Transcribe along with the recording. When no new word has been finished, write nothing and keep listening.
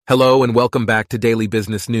Hello and welcome back to Daily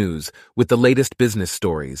Business News with the latest business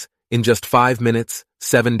stories in just 5 minutes,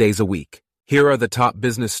 7 days a week. Here are the top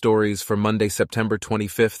business stories for Monday, September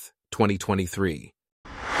 25th, 2023.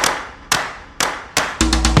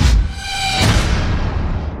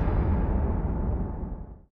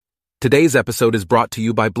 Today's episode is brought to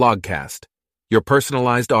you by Blogcast, your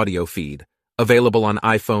personalized audio feed, available on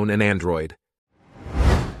iPhone and Android.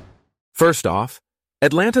 First off,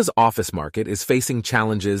 Atlanta's office market is facing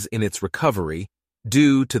challenges in its recovery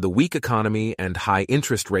due to the weak economy and high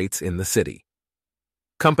interest rates in the city.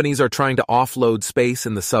 Companies are trying to offload space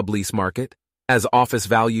in the sublease market as office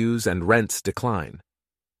values and rents decline.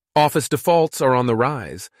 Office defaults are on the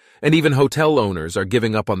rise, and even hotel owners are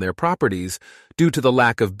giving up on their properties due to the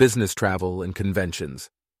lack of business travel and conventions.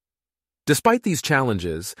 Despite these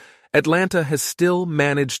challenges, Atlanta has still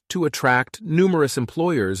managed to attract numerous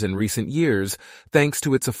employers in recent years thanks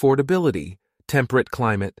to its affordability, temperate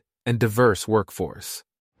climate, and diverse workforce.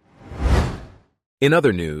 In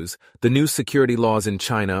other news, the new security laws in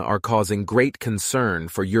China are causing great concern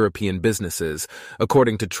for European businesses,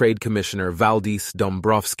 according to Trade Commissioner Valdis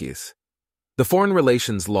Dombrovskis. The Foreign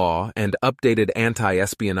Relations Law and updated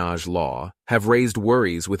anti-espionage law have raised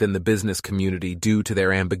worries within the business community due to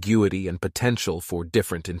their ambiguity and potential for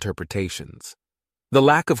different interpretations. The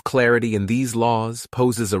lack of clarity in these laws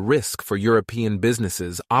poses a risk for European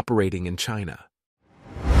businesses operating in China.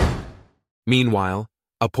 Meanwhile,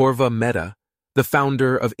 Apurva Mehta, the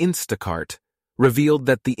founder of Instacart, revealed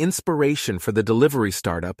that the inspiration for the delivery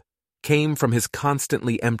startup came from his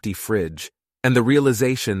constantly empty fridge and the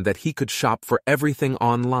realization that he could shop for everything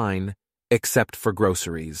online except for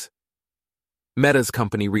groceries. Meta's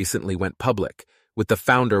company recently went public, with the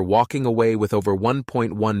founder walking away with over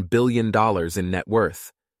 $1.1 billion in net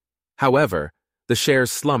worth. However, the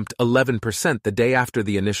shares slumped 11% the day after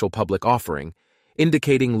the initial public offering,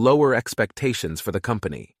 indicating lower expectations for the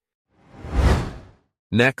company.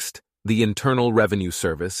 Next, the Internal Revenue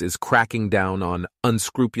Service is cracking down on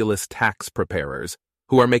unscrupulous tax preparers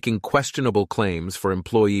who are making questionable claims for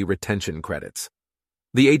employee retention credits.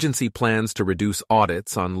 The agency plans to reduce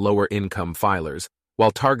audits on lower-income filers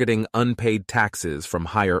while targeting unpaid taxes from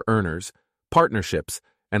higher earners, partnerships,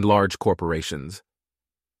 and large corporations.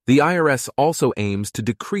 The IRS also aims to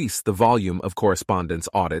decrease the volume of correspondence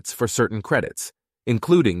audits for certain credits,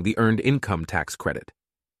 including the Earned Income Tax Credit.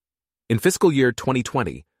 In fiscal year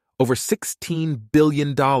 2020, over $16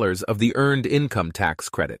 billion of the Earned Income Tax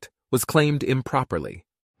Credit was claimed improperly.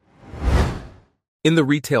 In the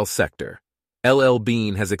retail sector, LL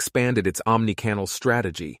Bean has expanded its omnichannel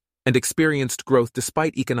strategy and experienced growth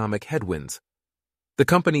despite economic headwinds. The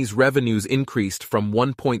company's revenues increased from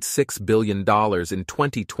 $1.6 billion in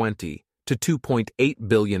 2020 to $2.8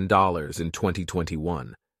 billion in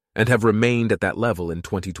 2021 and have remained at that level in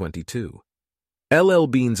 2022. LL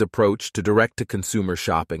Bean's approach to direct-to-consumer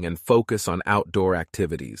shopping and focus on outdoor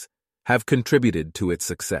activities have contributed to its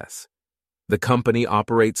success. The company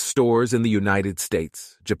operates stores in the United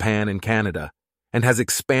States, Japan, and Canada, and has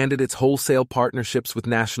expanded its wholesale partnerships with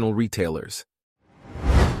national retailers.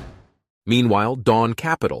 Meanwhile, Dawn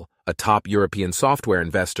Capital, a top European software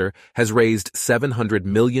investor, has raised $700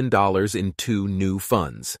 million in 2 new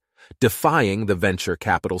funds, defying the venture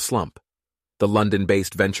capital slump. The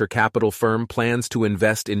London-based venture capital firm plans to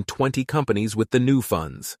invest in 20 companies with the new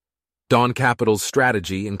funds. Dawn Capital's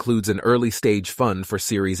strategy includes an early-stage fund for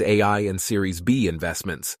Series AI and Series B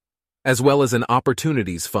investments, as well as an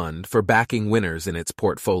opportunities fund for backing winners in its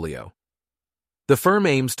portfolio. The firm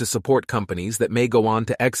aims to support companies that may go on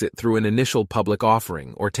to exit through an initial public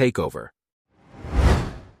offering or takeover.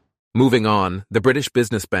 Moving on, the British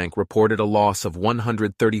Business Bank reported a loss of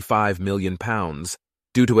 £135 million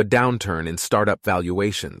due to a downturn in startup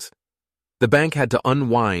valuations. The bank had to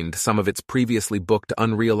unwind some of its previously booked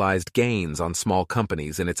unrealized gains on small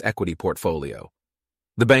companies in its equity portfolio.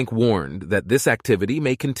 The bank warned that this activity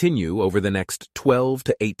may continue over the next 12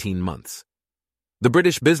 to 18 months. The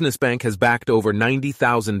British Business Bank has backed over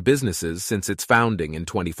 90,000 businesses since its founding in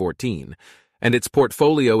 2014, and its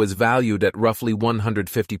portfolio is valued at roughly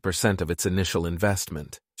 150% of its initial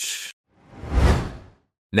investment.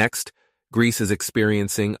 Next, Greece is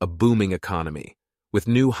experiencing a booming economy, with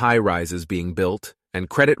new high-rises being built and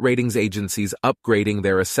credit ratings agencies upgrading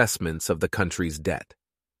their assessments of the country's debt.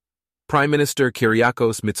 Prime Minister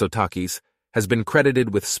Kyriakos Mitsotakis has been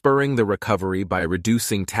credited with spurring the recovery by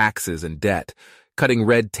reducing taxes and debt, cutting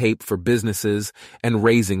red tape for businesses, and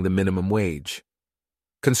raising the minimum wage.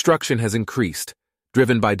 Construction has increased,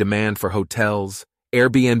 driven by demand for hotels,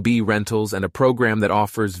 Airbnb rentals, and a program that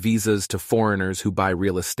offers visas to foreigners who buy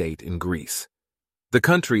real estate in Greece. The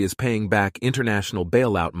country is paying back international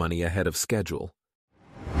bailout money ahead of schedule.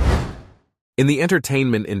 In the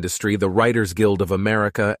entertainment industry, the Writers Guild of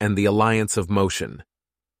America and the Alliance of Motion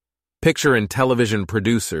Picture and television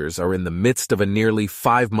producers are in the midst of a nearly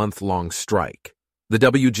 5-month-long strike. The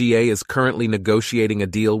WGA is currently negotiating a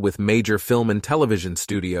deal with major film and television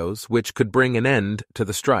studios, which could bring an end to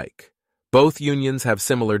the strike. Both unions have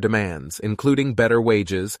similar demands, including better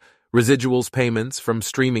wages, residuals payments from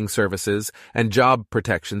streaming services, and job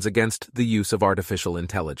protections against the use of artificial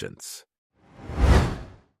intelligence.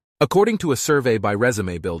 According to a survey by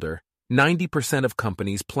Resume Builder, 90% of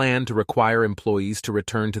companies plan to require employees to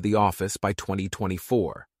return to the office by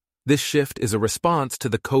 2024. This shift is a response to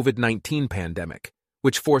the COVID-19 pandemic,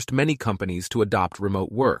 which forced many companies to adopt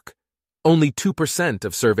remote work. Only 2%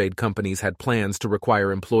 of surveyed companies had plans to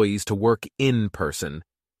require employees to work in person,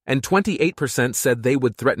 and 28% said they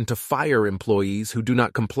would threaten to fire employees who do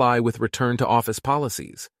not comply with return-to-office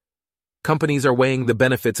policies. Companies are weighing the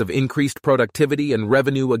benefits of increased productivity and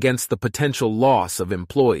revenue against the potential loss of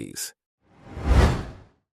employees.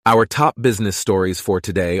 Our top business stories for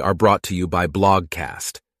today are brought to you by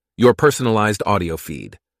Blogcast, your personalized audio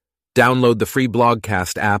feed. Download the free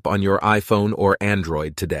Blogcast app on your iPhone or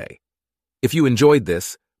Android today. If you enjoyed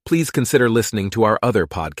this, please consider listening to our other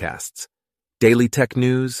podcasts: Daily Tech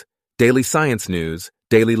News, Daily Science News,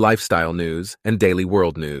 Daily Lifestyle News, and Daily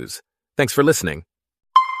World News. Thanks for listening.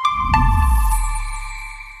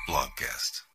 Blogcast.